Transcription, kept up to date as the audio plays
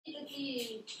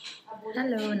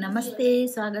Hello नमस्ते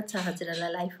स्वागत छ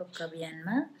हजुरहरूलाई लाइफ अफ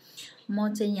अभियानमा।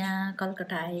 म चाहिँ यहाँ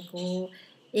कलकत्ता आएको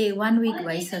 1 विक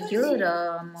भइसक्यो र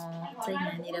म चाहिँ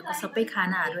यहाँनिरको सबै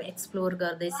खानाहरू एक्सप्लोर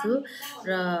गर्दैछु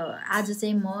र आज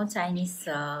चाहिँ म चाइनिज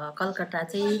कलकत्ता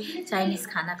चाहिँ चाइनिज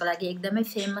खानाको लागि एकदमै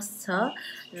फेमस छ।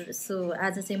 सो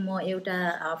आज चाहिँ म एउटा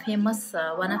famous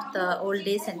one of the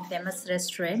oldest and famous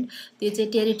restaurant, त्यो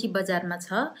चाहिँ टेरिटी बजारमा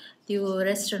छ। त्यो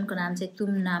रेस्टुरेन्टको नाम चाहिँ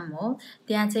तुम नाम हो।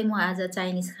 त्यहाँ चाहिँ म आज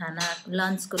चाइनिज खाना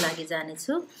लन्चको लागि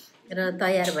जानेछु र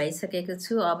तयार भइसकेको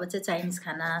छु। अब चाहिँ चाइनिज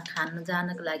खाना खानु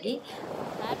जानको लागि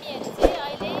हामीहरू चाहिँ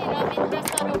अहिले रविन्द्र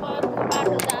सरोवरको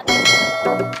बाटो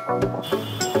जाँदैछौँ।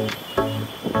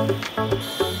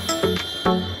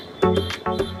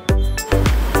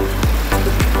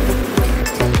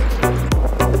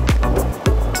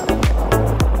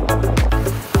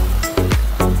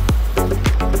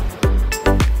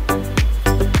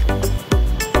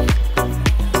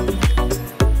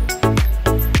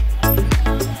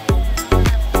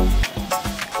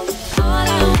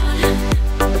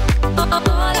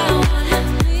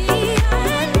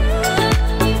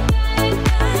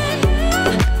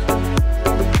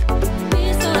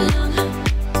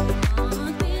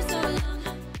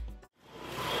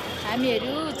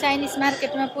 हामीहरू चाइनिज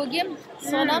मार्केटमा पुग्यौँ।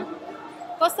 सोनम,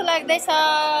 कस्तो लाग्दैछ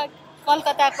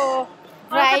कलकत्ताको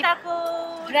ड्राइभ?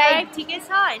 ठिकै छ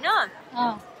हैन?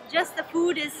 Just the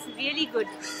food is really good.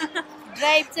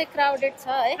 Drive चाहिँ क्राउडेड छ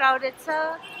है? क्राउडेड छ।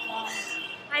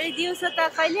 अहिले दिउँसो त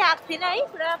कहिले आएको थिएन है,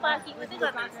 पुरा पार्किङ मात्रै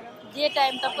गर्नु। डे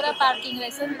टाइम त पुरा पार्किङ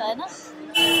रहेछ नि त हैन?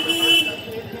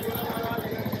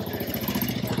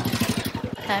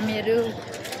 हामीहरू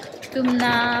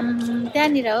तुमनाम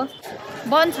त्यहाँनिर हो।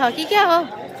 बन्द छ कि क्या हो?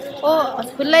 ओ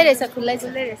खुल्लै रहेछ, खुल्लै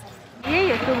रहेछ। यही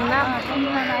हो तुमनाम।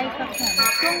 तुमनाम आइसक्छ।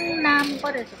 तुमनाम पो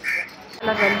रहेछ।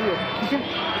 लगालियो।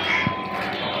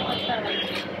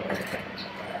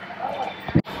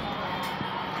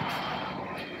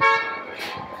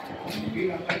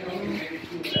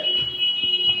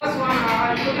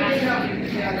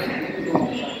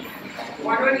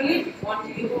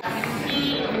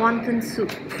 Wonton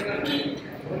soup.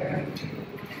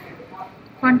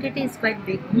 Quantity is quite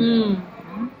big.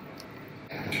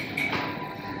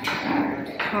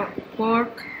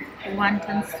 Pork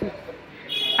wonton soup,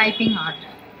 piping hot.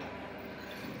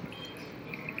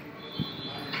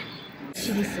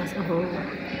 Chili sauce. Oh,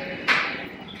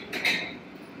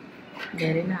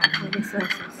 very nice. Chili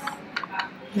sauces.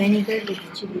 Vinegar with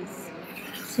chilies.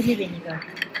 Chili vinegar.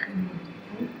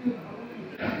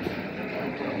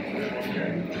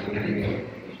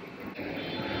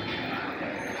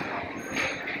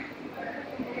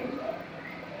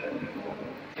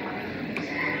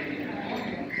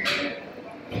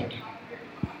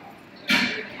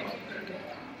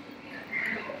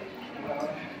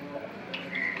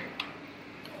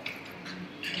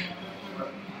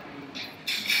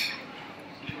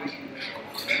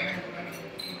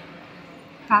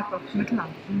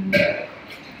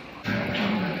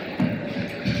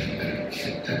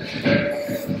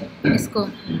 यसको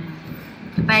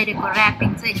बाहिरको ऱ्यापिङ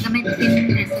चाहिँ एकदमै थिन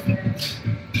रहेछ कि,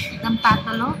 एकदम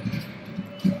पातलो,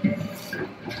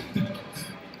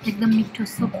 एकदम मिठो।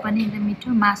 सुप पनि एकदम मिठो,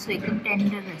 मासु एकदम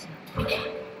टेन्डर रहेछ।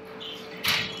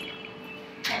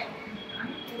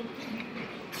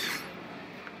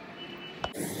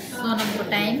 सोनमको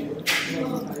टाइम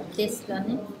टेस्ट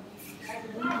गर्ने।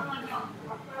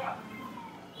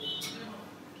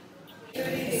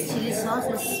 Chili sauce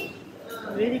is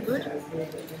really good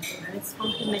and it's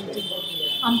complimenting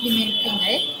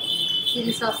है।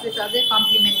 चिली ससले चाहिँ अझै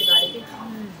कम्प्लिमेन्ट गरे कि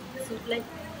सुपलाई।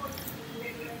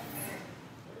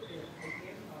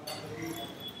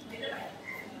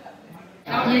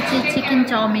 यो चाहिँ चिकन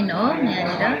चाउमिन हो।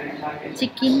 यहाँनिर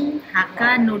चिकन हाक्का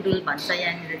नुडल भन्छ।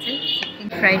 यहाँनिर चाहिँ chicken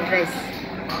fried rice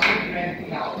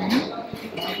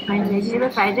And vegetable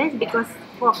fried rice because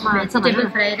vegetable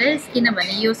fried rice,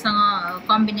 किनभने योसँग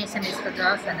कम्बिनेसन यसको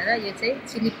जस भनेर यो चाहिँ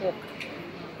चिली पोर्क।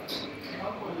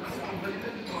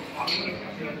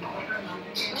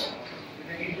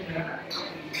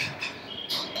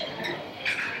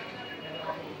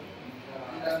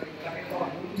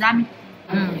 दामी।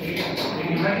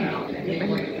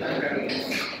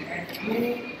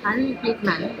 and plate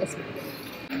man.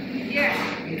 Yes,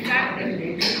 exactly.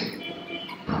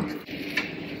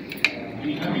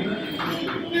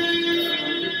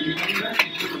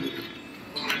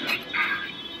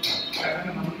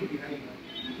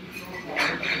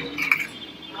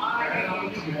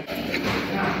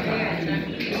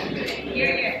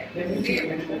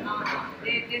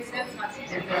 They sell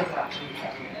sausages.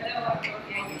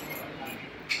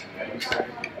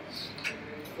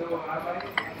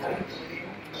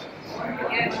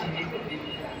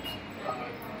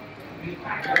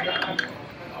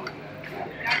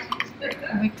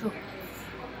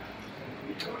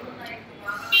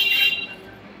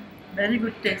 Very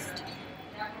good taste.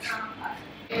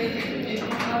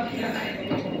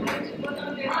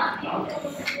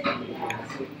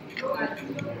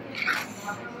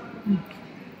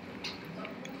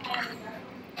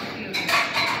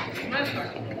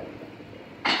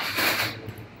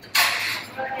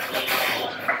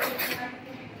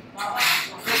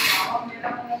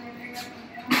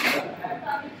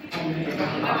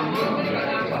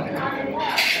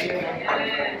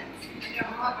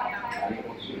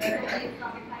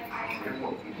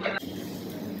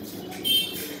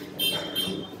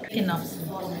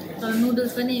 तर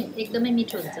नुडल्स पनि एकदमै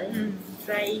मिठो हुन्छ है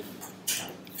फ्राई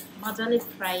मजाले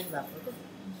फ्राई भएको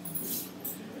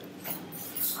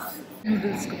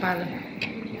नुडल्सको पालो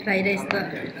फ्राई राइस त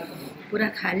पुरा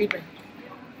खाली भयो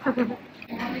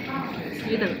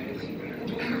यो त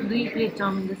 2 प्लेट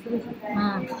चाउमिन जस्तो रहेछ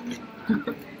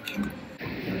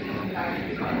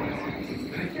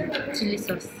chilli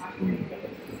sauce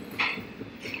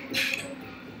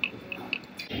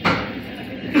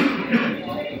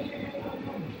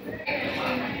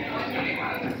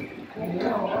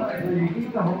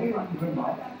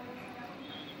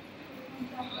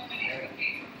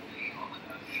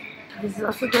This is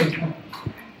also good.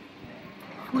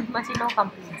 Food machine, no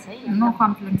complaints, right? No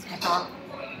complaints at all.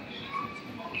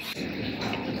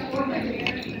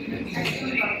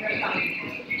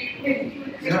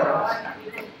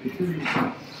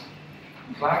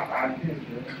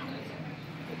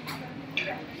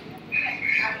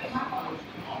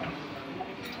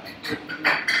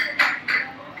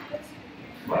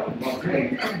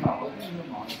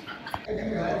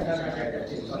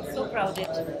 So crowded.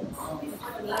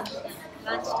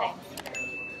 Lunch time.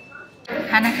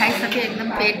 खाना खाइसक्यो एकदम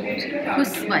पेट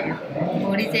खुस भयो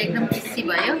भुँडी चाहिँ एकदम खुसी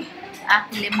भयो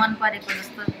आफूले मन परेको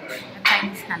जस्तो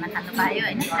चाइनिज खाना खानु पायो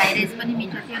हैन फ्राई राइस पनि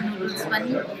मिठो थियो नुडल्स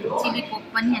पनि चिली पोक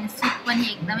पनि अनि सुप पनि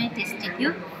एकदमै टेस्टी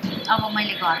थियो अब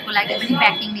मैले घरको लागि पनि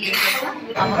प्याकिङ लिएको छु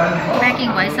अब प्याकिङ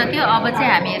भइसक्यो अब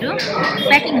चाहिँ हामीहरू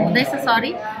प्याकिङ हुँदैछ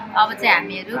सरी अब चाहिँ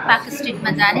हामीहरू पार्क स्ट्रिटमा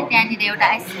जाने त्यहाँनिर एउटा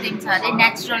आइसक्रिम छ अरे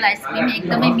नेचुरल आइसक्रिम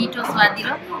एकदमै मिठो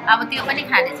स्वादिलो अब त्यो पनि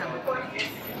खानेछौँ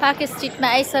पार्क स्ट्रिटमा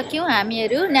आइसक्यौँ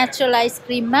हामीहरू नेचुरल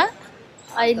आइसक्रिममा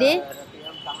अहिले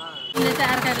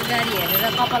चाहिँ अर्काको गाडी हेरेर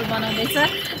कपाल बनाउँदैछ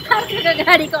अर्काको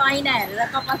गाडीको ऐना हेरेर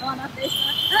कपाल बनाउँदैछ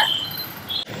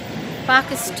पार्क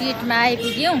स्ट्रिटमा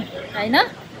आइपुग्यौँ होइन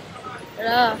र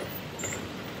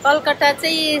कलकत्ता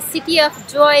चाहिँ सिटी अफ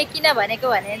जोय किन भनेको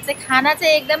भने चाहिँ खाना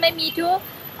चाहिँ एकदमै मिठो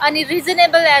अनि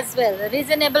रिजनेबल एज वेल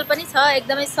रिजनेबल पनि छ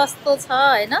एकदमै सस्तो छ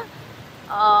होइन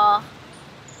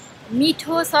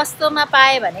मिठो सस्तोमा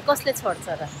पाए भने कसले छोड्छ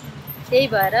र त्यही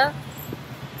भएर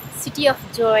सिटी अफ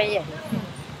जोय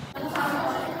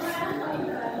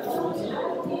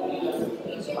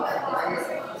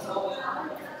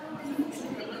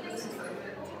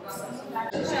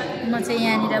म चाहिँ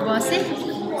यहाँनिर बसेँ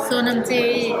सोनम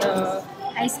चाहिँ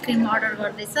आइसक्रिम अर्डर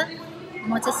गर्दैछ म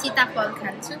चाहिँ सीताफल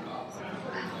खान्छु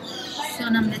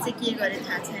सोनमले चाहिँ के गरे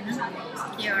थाहा छैन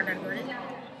के अर्डर गरे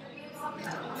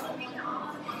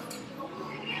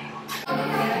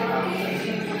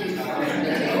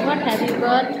What have you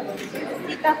got?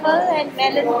 Sitafal and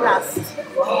melon blast.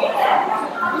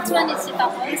 Which one is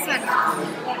sitafal? This one.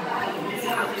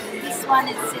 This one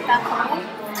is sitafal.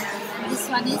 This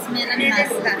one is melon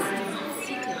blast.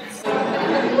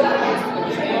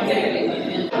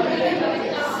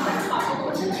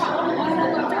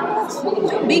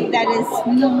 Too big that is.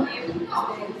 No.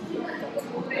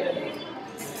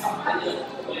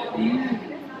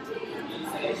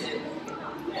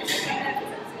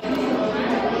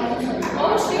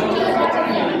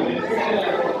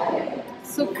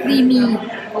 So creamy.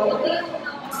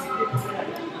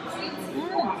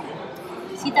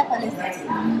 Sitafal is this.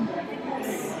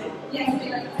 2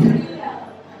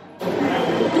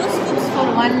 scoops for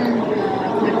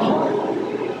 130.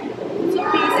 So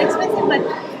it's expensive, but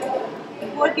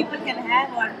 4 people can have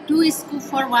or 2 scoop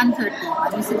for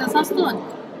 130. Is it a sasto one?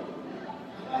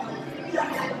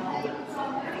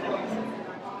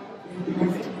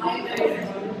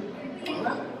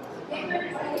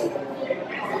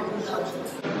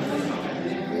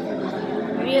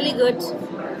 really good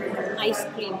ice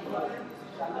cream.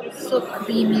 So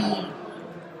creamy.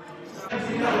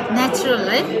 Natural,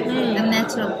 right? The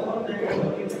natural.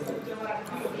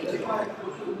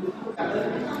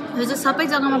 यो चाहिँ सबै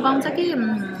जग्गामा पाउँछ कि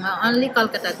only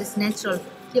Kolkata this natural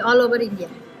कि all over India?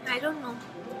 I don't know.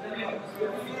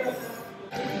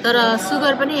 तर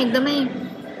sugar पनि एकदमै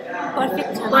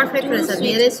Perfect रहेछ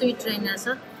धेरै स्वीट रहेनछ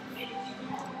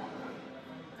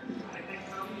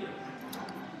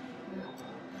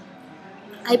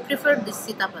I prefer this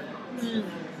सीताफल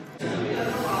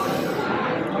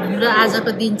हाम्रो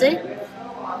आजको दिन चाहिँ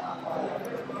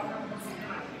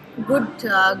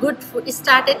good food.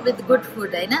 Started with good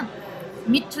food, होइन,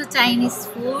 मिठो Chinese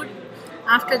food.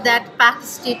 After that park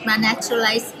स्ट्रिटमा natural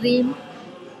ice cream.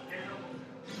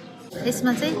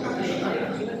 यसमा चाहिँ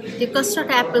त्यो कस्टर्ड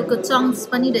एप्पलको चङ्क्स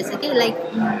पनि रहेछ कि, लाइक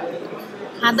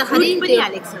खाँदाखेरि Fruit पनि त्यो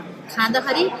हालेको छ.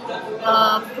 खाँदाखेरि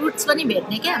फ्रुट्स पनि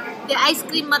भेट्ने क्या. त्यो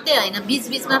आइसक्रिम मात्रै होइन,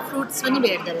 बिचबिचमा फ्रुट्स पनि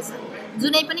भेट्दो रहेछ.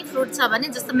 जुनै पनि फ्रुट छ भने,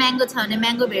 जस्तो म्याङ्गो छ भने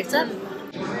म्याङ्गो भेट्छ.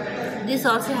 This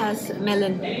also has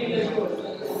melon.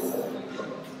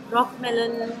 Rock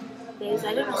melon. There's,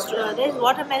 I don't know, there's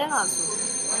watermelon also.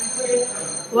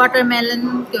 Watermelon,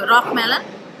 त्यो रक मेलन,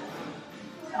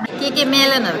 के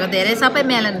मेलनहरूको धेरै सबै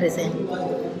मेलन रहेछ.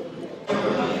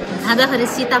 खाँदाखेरि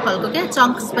सीताफलको क्या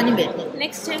चङ्क्स पनि भेट्ने.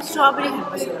 Next time strawberry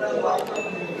खानुपर्छ.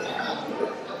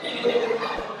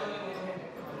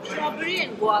 Strawberry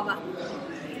and guava.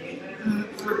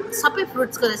 सबै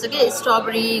फ्रुट्सको रहेछ कि,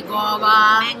 strawberry, guava,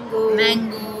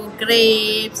 mango,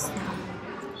 grapes,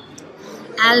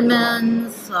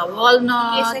 आलमन्ड्स,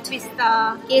 walnut,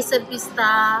 केसर पिस्ता,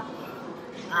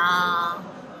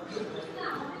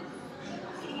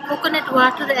 coconut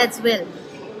water as well.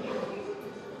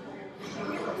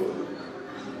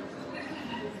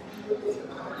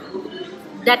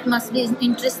 That must be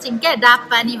interesting क्या. डाब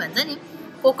पानी भन्छ नि,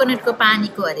 कोकोनटको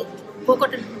पानीको अरे.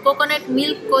 कोकोनट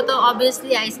मिल्कको त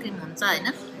अभियसली आइसक्रिम हुन्छ होइन,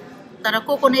 तर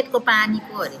कोकोनटको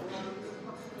पानीको अरे.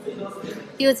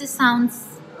 त्यो चाहिँ साउन्ड्स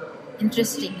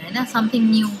इन्ट्रेस्टिङ होइन, समथिङ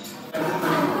न्यू.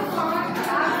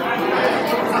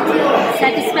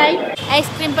 सेटिस्फाइड.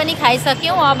 आइसक्रिम पनि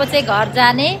खाइसक्यौँ. अब चाहिँ घर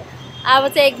जाने. अब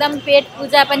चाहिँ एकदम पेट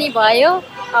पूजा पनि भयो.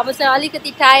 अब चाहिँ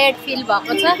अलिकति टायर्ड फिल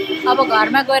भएको छ. अब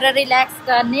घरमा गएर रिल्याक्स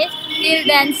गर्ने. Till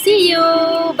then C you,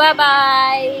 by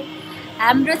by.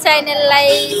 हाम्रो च्यानललाई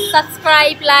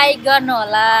सब्सक्राइब, लाइक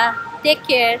गर्नुहोला. Take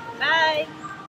care. Bye.